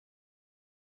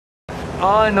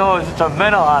All I know is it's a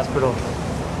mental hospital.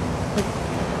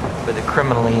 For the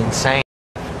criminally insane.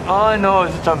 All I know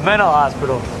is it's a mental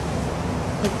hospital.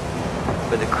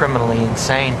 For the criminally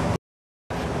insane.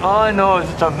 All I know is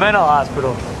it's a mental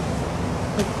hospital.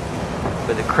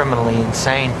 For the criminally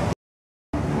insane.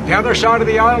 The other side of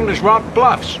the island is rock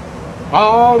bluffs,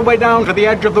 all the way down to the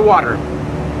edge of the water.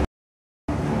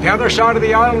 The other side of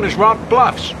the island is rock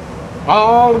bluffs,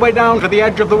 all the way down to the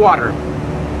edge of the water.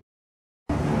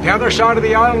 The other side of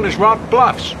the island is rock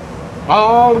bluffs,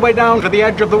 all the way down to the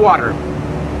edge of the water.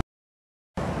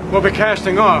 We'll be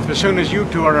casting off as soon as you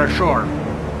two are ashore.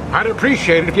 I'd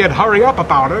appreciate it if you'd hurry up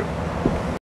about it.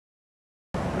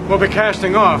 We'll be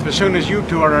casting off as soon as you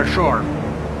two are ashore.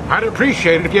 I'd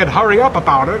appreciate it if you'd hurry up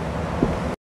about it.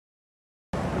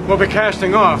 We'll be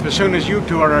casting off as soon as you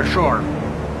two are ashore.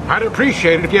 I'd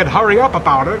appreciate it if you'd hurry up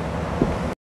about it.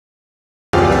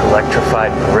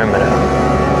 Electrified perimeter.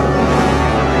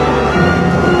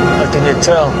 What can you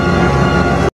tell?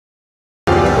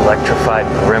 Electrified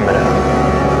perimeter.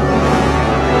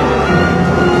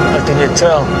 What can you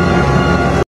tell?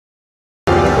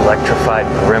 Electrified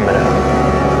perimeter.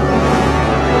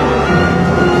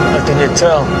 What can you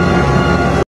tell?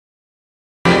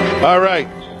 All right.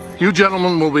 You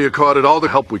gentlemen will be accorded all the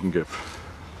help we can give.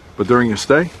 But during your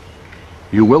stay,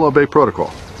 you will obey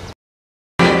protocol.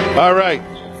 All right.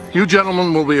 You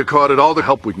gentlemen will be accorded all the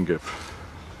help we can give.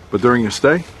 But during your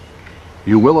stay,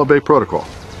 you will obey protocol.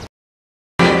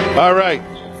 All right.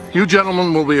 You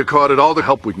gentlemen will be accorded all the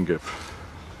help we can give.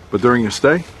 But during your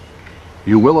stay,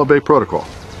 you will obey protocol.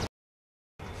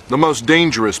 The most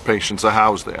dangerous patients are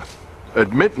housed there.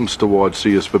 Admittance to Ward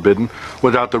C is forbidden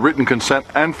without the written consent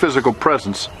and physical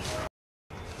presence.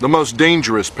 The most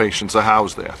dangerous patients are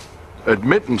housed there.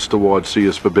 Admittance to Ward C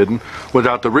is forbidden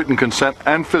without the written consent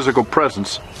and physical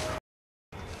presence.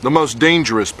 The most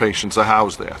dangerous patients are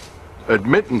housed there.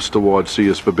 Admittance to Ward C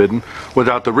is forbidden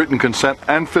without the written consent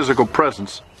and physical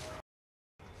presence.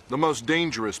 The most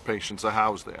dangerous patients are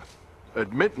housed there.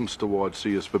 Admittance to Ward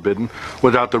C is forbidden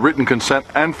without the written consent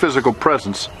and physical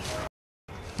presence.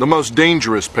 The most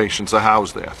dangerous patients are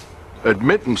housed there.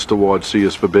 Admittance to Ward C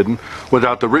is forbidden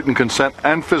without the written consent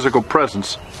and physical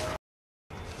presence.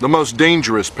 The most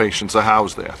dangerous patients are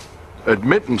housed there.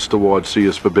 Admittance to Ward C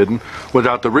is forbidden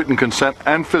without the written consent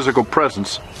and physical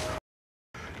presence.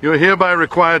 You are hereby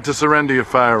required to surrender your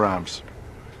firearms.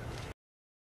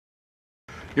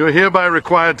 You are hereby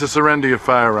required to surrender your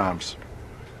firearms.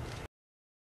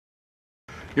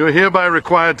 You are hereby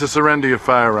required to surrender your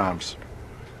firearms.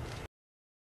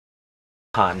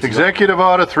 Executive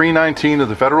Order 319 of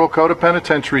the Federal Code of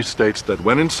Penitentiaries states that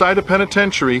when inside a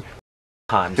penitentiary,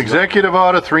 Executive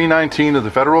Order 319 of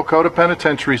the Federal Code of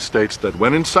Penitentiaries states that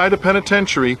when inside a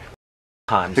penitentiary,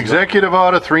 Executive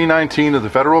Order 319 of the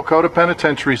Federal Code of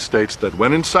Penitentiaries states that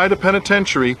when inside a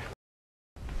penitentiary,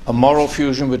 a moral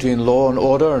fusion between law and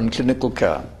order and clinical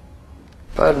care.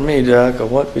 Pardon me, Doc, a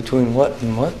what between what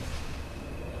and what?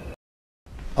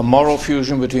 A moral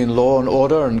fusion between law and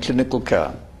order and clinical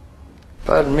care.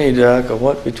 Pardon me, Doc, a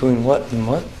what between what and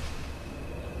what?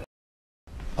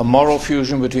 A moral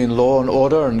fusion between law and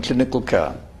order and clinical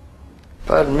care.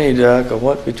 Pardon me, Doc, a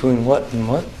what between what and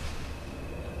what?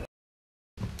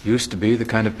 Used to be the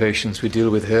kind of patients we deal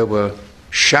with here were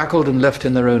shackled and left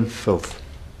in their own filth.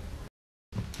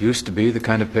 Used to be the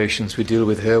kind of patients we deal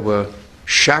with here were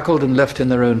shackled and left in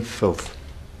their own filth.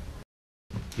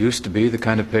 Used to be the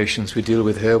kind of patients we deal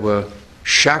with here were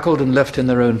shackled and left in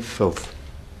their own filth.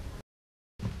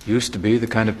 Used to be the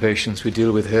kind of patients we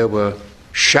deal with here were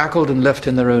shackled and left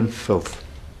in their own filth.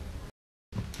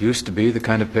 Used to be the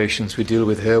kind of patients we deal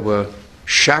with here were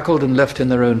shackled and left in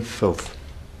their own filth.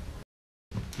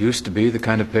 Used to be the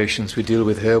kind of patients we deal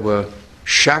with here were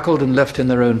shackled and left in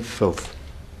their own filth.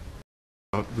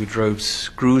 We drove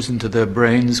screws into their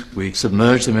brains, we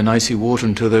submerged them in icy water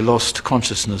until they lost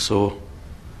consciousness, or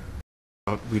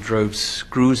we drove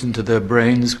screws into their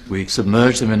brains, we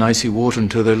submerged them in icy water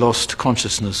until they lost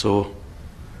consciousness, or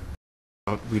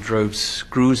we drove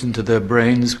screws into their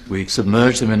brains, we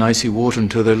submerged them in icy water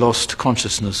until they lost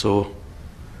consciousness, or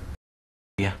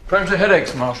Problems with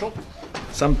headaches, Marshal?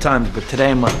 Sometimes, but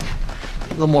today I'm a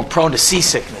little more prone to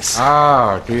seasickness.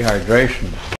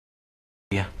 Dehydration.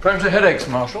 Problems with headaches,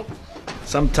 Marshal?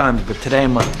 Sometimes, but today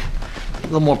I'm a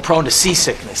little more prone to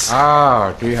seasickness.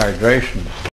 Dehydration.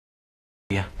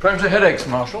 Problems with headaches,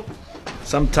 Marshal?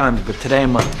 Sometimes, but today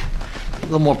I'm a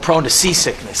little more prone to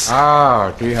seasickness.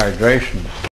 Dehydration.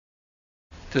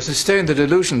 To sustain the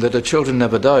delusion that her children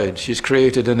never died, she's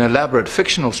created an elaborate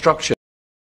fictional structure.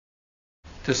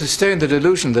 To sustain the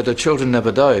delusion that her children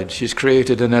never died, she's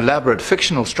created an elaborate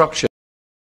fictional structure.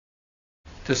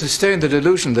 To sustain the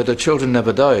delusion that her children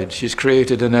never died, she's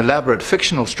created an elaborate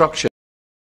fictional structure.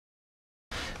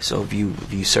 So have you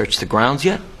searched the grounds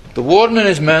yet? The warden and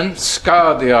his men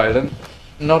scoured the island.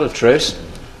 Not a trace.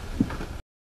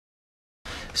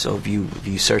 So have you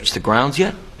searched the grounds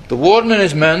yet? The warden and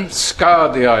his men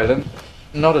scoured the island.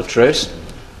 Not a trace.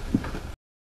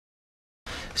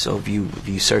 So have you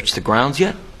searched the grounds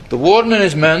yet? The warden and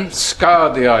his men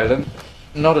scoured the island.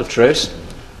 Not a trace.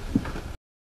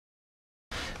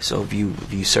 So have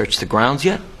you searched the grounds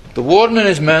yet? The warden and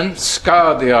his men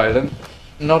scoured the island.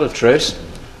 Not a trace.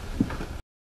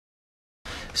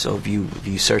 So have you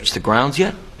searched the grounds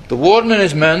yet? The warden and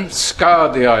his men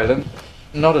scoured the island.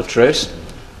 Not a trace.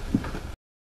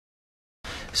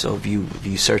 So have you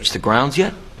searched the grounds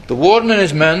yet? The warden and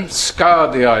his men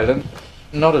scoured the island.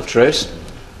 Not a trace.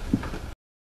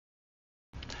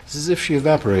 It's as if she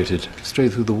evaporated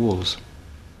straight through the walls.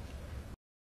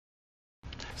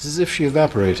 It's as if she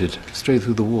evaporated straight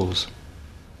through the walls.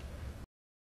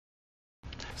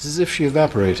 It's as if she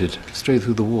evaporated straight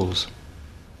through the walls.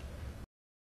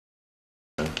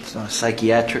 It's not a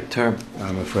psychiatric term.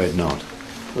 I'm afraid not.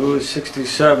 Who is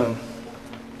 67?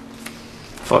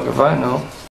 Fuck if I know.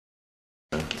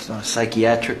 It's not a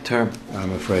psychiatric term.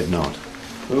 I'm afraid not.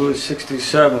 Who is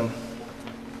 67?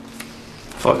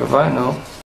 Fuck if I know.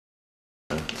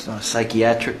 It's not a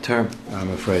psychiatric term. I'm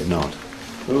afraid not.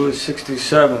 Who is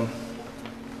 67?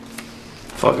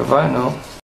 Fuck if I know.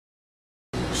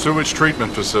 Sewage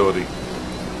treatment facility.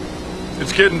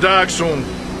 It's getting dark soon.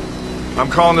 I'm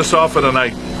calling this off for the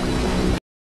night.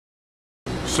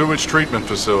 Sewage treatment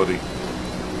facility.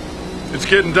 It's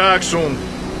getting dark soon.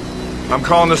 I'm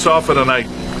calling this off for the night.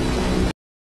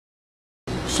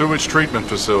 Sewage treatment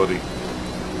facility.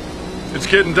 It's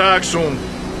getting dark soon.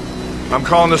 I'm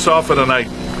calling this off for the night.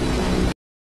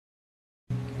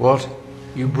 What?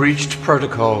 You breached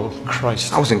protocol,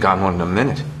 Christ. I wasn't gone more than a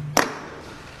minute.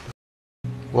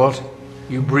 What?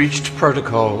 You breached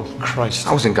protocol, Christ.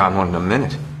 I wasn't gone more than a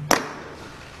minute.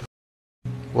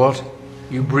 What?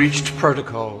 You breached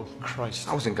protocol, Christ.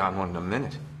 I wasn't gone more than a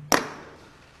minute.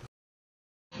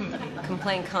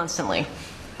 Complain constantly,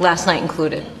 last night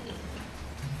included.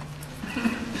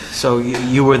 So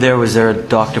you were there, was there a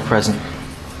doctor present?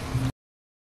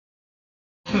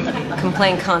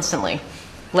 Complain constantly,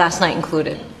 last night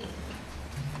included.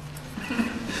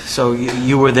 So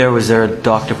you were there, was there a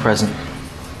doctor present?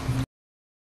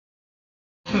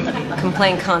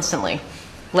 Complain constantly,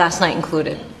 last night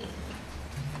included.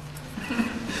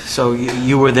 So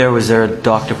you were there, was there a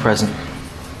doctor present?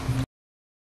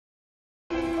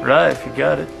 Right, if you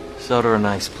got it. Soda or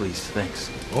ice, please, thanks.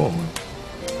 Oh,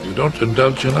 you don't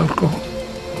indulge in alcohol?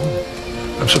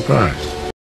 Oh, I'm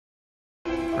surprised.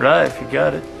 Right, if you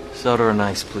got it. Soda or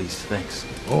ice, please, thanks.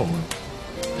 Oh,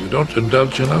 you don't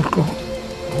indulge in alcohol?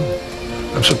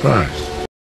 Oh, I'm surprised.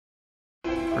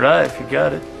 Right, if you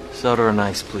got it. Soda or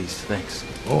ice, please, thanks.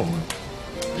 Oh,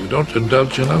 you don't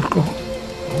indulge in alcohol?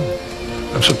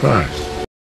 Oh, I'm surprised.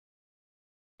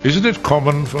 Isn't it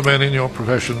common for men in your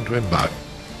profession to imbibe?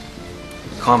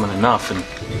 Common enough, and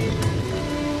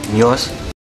yours?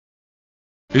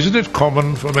 Isn't it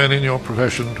common for men in your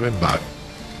profession to imbibe?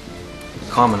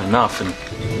 Common enough,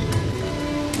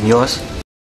 and yours?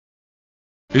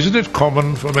 Isn't it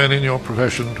common for men in your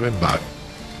profession to imbibe?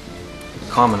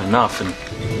 Common enough, and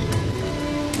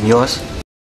yours?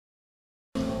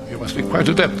 You must be quite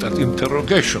adept at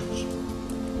interrogations.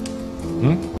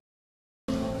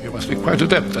 You must be quite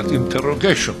adept at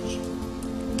interrogations.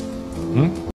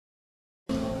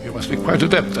 You must be quite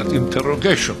adept at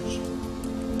interrogations.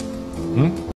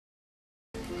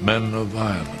 Men of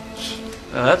violence.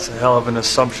 That's a hell of an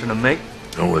assumption to make.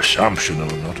 No assumption, no,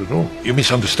 not at all. You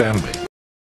misunderstand me.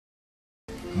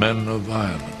 Men of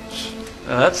violence.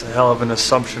 That's a hell of an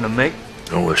assumption to make.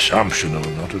 No assumption, no,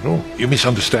 not at all. You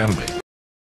misunderstand me.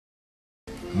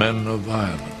 Men of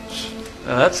violence.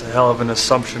 That's a hell of an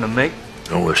assumption to make.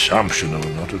 No assumption, no,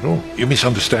 not at all. You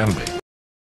misunderstand me.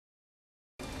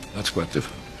 That's quite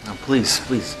different. Now, please,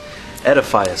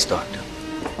 edify us, Doctor.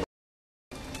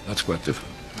 That's quite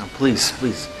different. Now, please,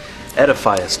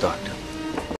 edify us, Doctor.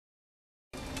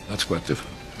 That's quite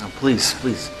different. Now,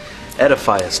 please,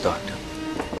 edify us, Doctor.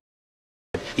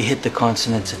 You hit the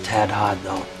consonants a tad hard,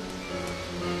 though.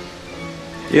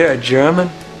 Yeah, German.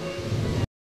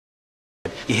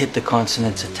 You hit the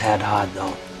consonants a tad hard,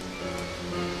 though.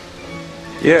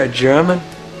 Yeah, German.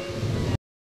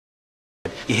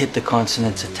 You hit the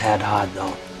consonants a tad hard,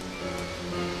 though.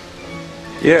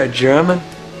 Yeah, German.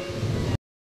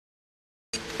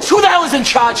 Who the hell is in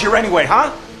charge here anyway,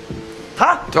 huh?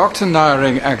 Huh? Dr.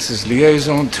 Nyring acts as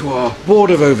liaison to our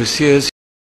Board of Overseers.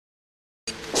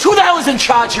 Who the hell hell's in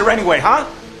charge here anyway, huh?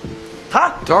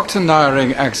 Huh? Dr.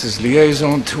 Nyring acts as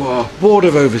liaison to our Board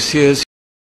of Overseers.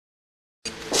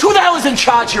 Who the hell is in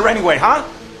charge here anyway, huh?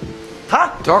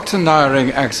 Huh? Dr.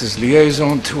 Nyring acts as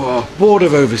liaison to our Board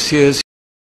of Overseers.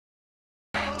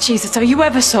 Jesus, are you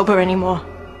ever sober anymore?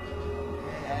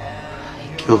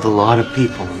 Killed a lot of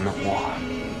people in the war.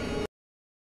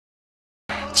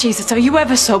 Jesus, are you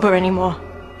ever sober anymore?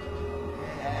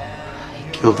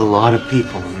 Killed a lot of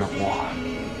people in the war.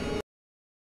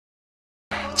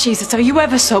 Jesus, are you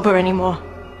ever sober anymore?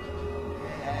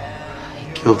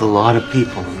 Killed a lot of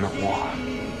people in the war.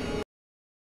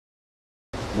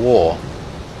 War.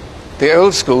 The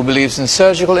old school believes in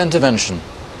surgical intervention,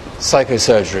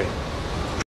 psychosurgery.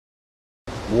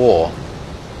 War.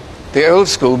 The old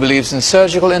school believes in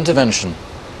surgical intervention,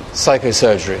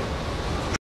 psychosurgery.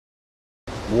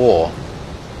 War.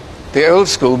 The old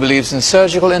school believes in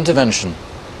surgical intervention,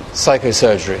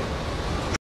 psychosurgery.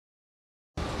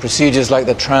 Procedures like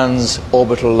the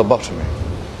trans-orbital lobotomy.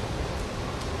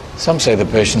 Some say the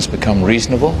patients become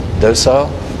reasonable, docile.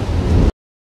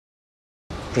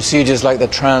 Procedures like the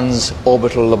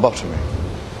trans-orbital lobotomy.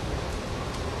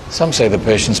 Some say the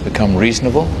patients become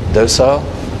reasonable, docile.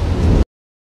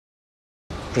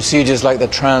 Procedures like the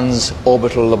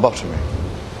trans-orbital lobotomy.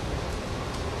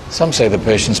 Some say the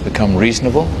patients become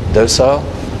reasonable, docile.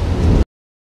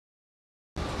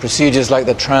 Procedures like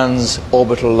the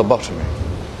trans-orbital lobotomy.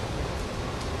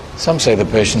 Some say the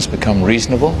patients become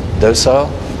reasonable, docile.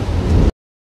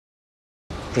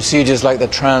 Procedures like the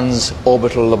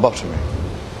trans-orbital lobotomy.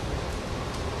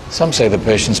 Some say the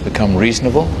patients become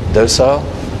reasonable, docile.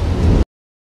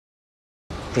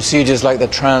 Procedures like the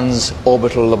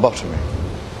trans-orbital lobotomy.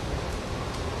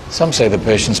 Some say the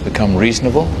patients become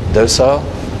reasonable, docile.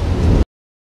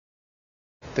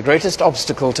 The greatest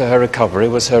obstacle to her recovery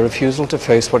was her refusal to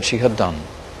face what she had done.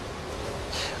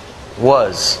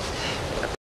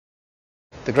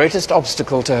 The greatest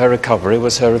obstacle to her recovery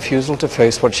was her refusal to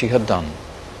face what she had done.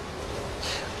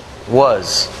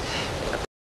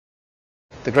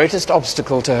 The greatest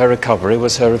obstacle to her recovery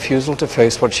was her refusal to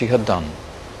face what she had done.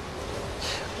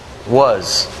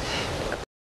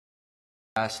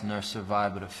 Last nurse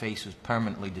survived, but her face was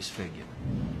permanently disfigured.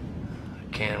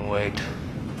 I can't wait.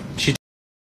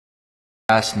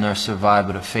 Last nurse survived,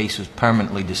 but her face was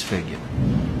permanently disfigured.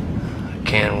 I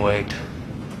can't wait.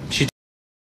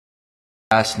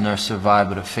 Last nurse survived,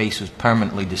 but her face was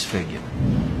permanently disfigured.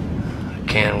 I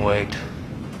can't wait.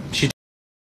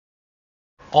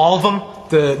 All of them,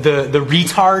 the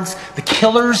retards, the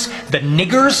killers, the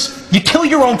niggers. You kill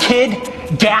your own kid,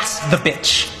 gas the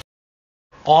bitch.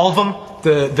 All of them,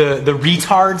 the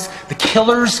retards, the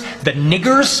killers, the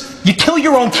niggers. You kill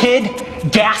your own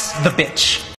kid, gas the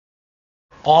bitch.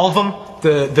 All of them,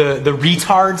 the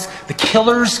retards, the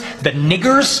killers, the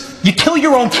niggers. You kill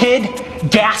your own kid,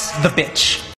 gas the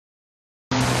bitch.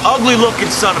 Ugly looking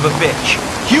son of a bitch.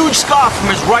 Huge scar from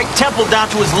his right temple down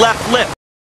to his left lip.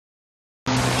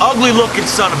 Ugly looking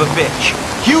son of a bitch.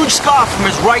 Huge scar from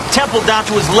his right temple down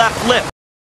to his left lip.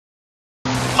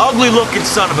 Ugly looking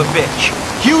son of a bitch.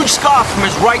 Huge scar from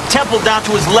his right temple down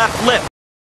to his left lip.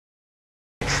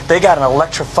 They got an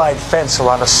electrified fence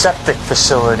around a septic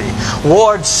facility.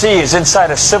 Ward C is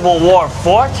inside a Civil War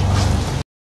fort.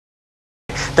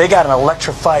 They got an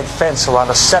electrified fence around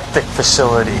a septic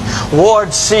facility.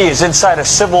 Ward C is inside a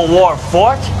Civil War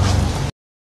fort.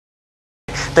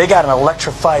 They got an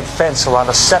electrified fence around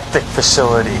a septic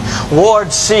facility.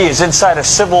 Ward C is inside a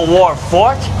Civil War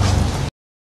fort.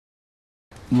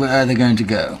 Where are they going to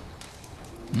go?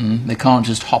 They can't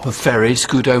just hop a ferry,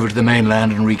 scoot over to the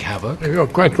mainland and wreak havoc. You're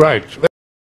quite right.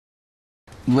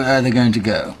 Where are they going to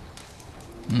go?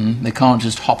 They can't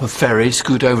just hop a ferry,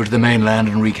 scoot over to the mainland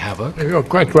and wreak havoc. You're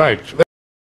quite right.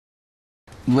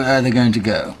 Where are they going to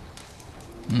go?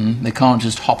 They can't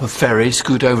just hop a ferry,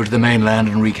 scoot over to the mainland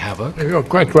and wreak havoc. You're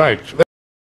quite right.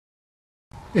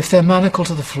 If they're manacled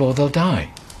to the floor, they'll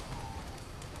die.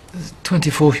 There's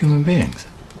 24 human beings.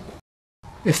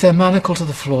 If they're manacled to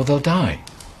the floor, they'll die.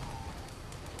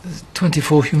 There's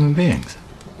 24 human beings.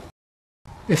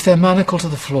 If they're manacled to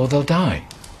the floor, they'll die.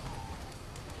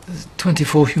 There's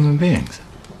 24 human beings.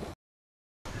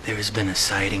 There has been a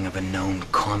sighting of a known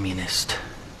communist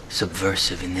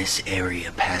subversive in this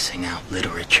area passing out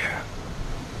literature.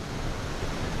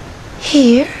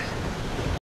 Here?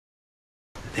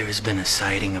 There has been a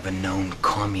sighting of a known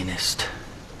communist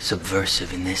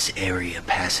subversive in this area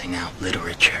passing out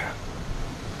literature.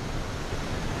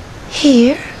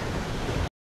 Here?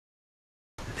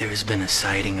 There has been a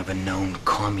sighting of a known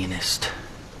communist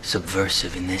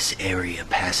subversive in this area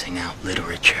passing out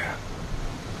literature.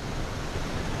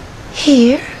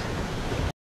 Here?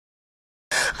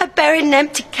 buried an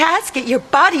empty casket, your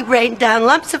body rained down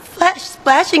lumps of flesh,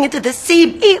 splashing into the sea,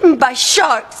 eaten by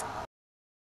sharks.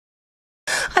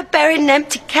 I buried an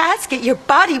empty casket, your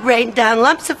body rained down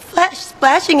lumps of flesh,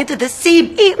 splashing into the sea,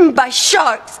 eaten by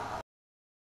sharks.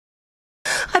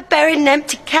 I buried an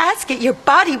empty casket, your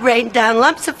body rained down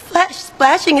lumps of flesh,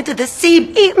 splashing into the sea,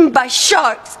 eaten by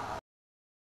sharks.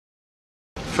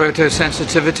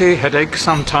 Photosensitivity, headache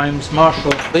sometimes,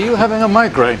 Marshall. Are you having a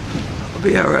migraine? I'll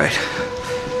be alright.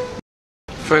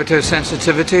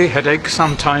 Photosensitivity, headache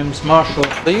sometimes, Marshall.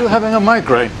 Are you having a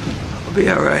migraine? I'll be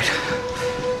alright.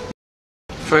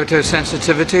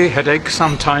 Photosensitivity, headache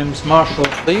sometimes, Marshall.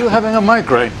 Are you having a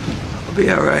migraine? I'll be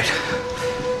alright.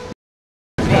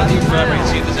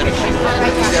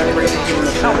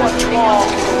 How much wrong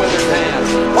with his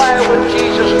hand? Why would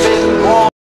Jesus been wrong?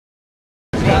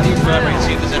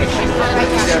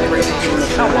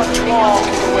 How much wrong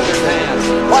with his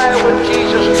hand? Why would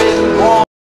Jesus been wrong?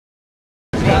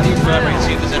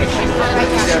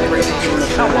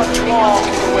 How much wrong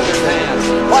with his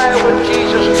hand? Why would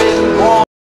Jesus been wrong?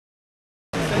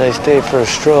 Nice day for a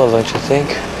stroll, don't you think?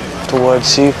 Towards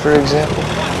sea, for example.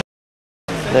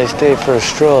 Nice day for a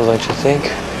stroll, don't you think?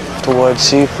 Towards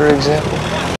sea, for example.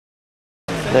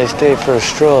 Nice day for a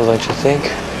stroll, don't you think?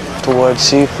 Towards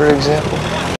sea, for example.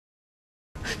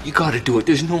 You gotta do it.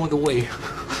 There's no other way.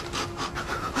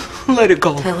 Let it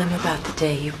go. Tell him about the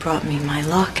day you brought me my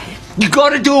locket. You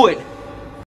gotta do it.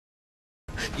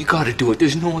 You gotta do it.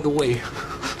 There's no other way.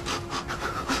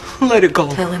 Let it go.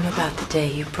 Tell him about the day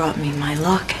you brought me my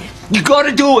locket. You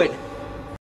gotta do it.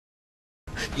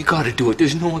 You gotta do it.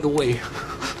 There's no other way.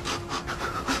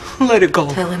 Let it go.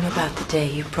 Tell him about the day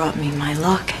you brought me my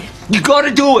locket. You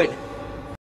gotta do it.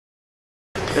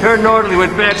 They heard an orderly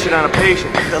went batshit on a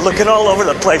patient. They're looking all over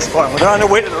the place for him. They're on their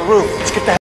way to the roof. Let's get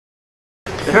the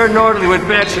They heard an orderly went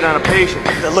batshit on a patient.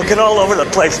 They're looking all over the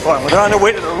place for him. They're on their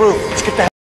way to the roof. Let's get the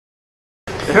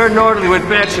They heard an orderly went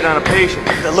batshit on a patient.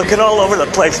 They're looking all over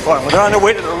the place for him. They're on their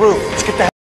way to the roof. Let's get the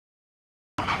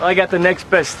I got the next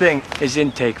best thing is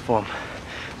intake form.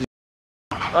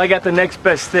 I got the next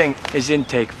best thing is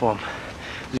intake form.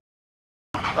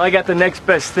 I got the next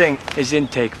best thing is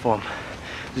intake form.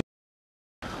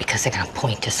 Because they're going to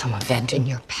point to some event in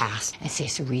your past and say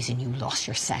it's the reason you lost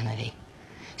your sanity.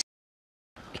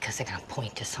 Because they're going to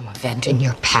point to some event in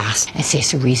your past and say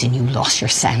it's the reason you lost your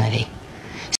sanity.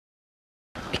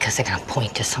 Because they're going to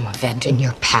point to some event in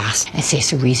your past and say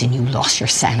it's the reason you lost your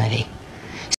sanity.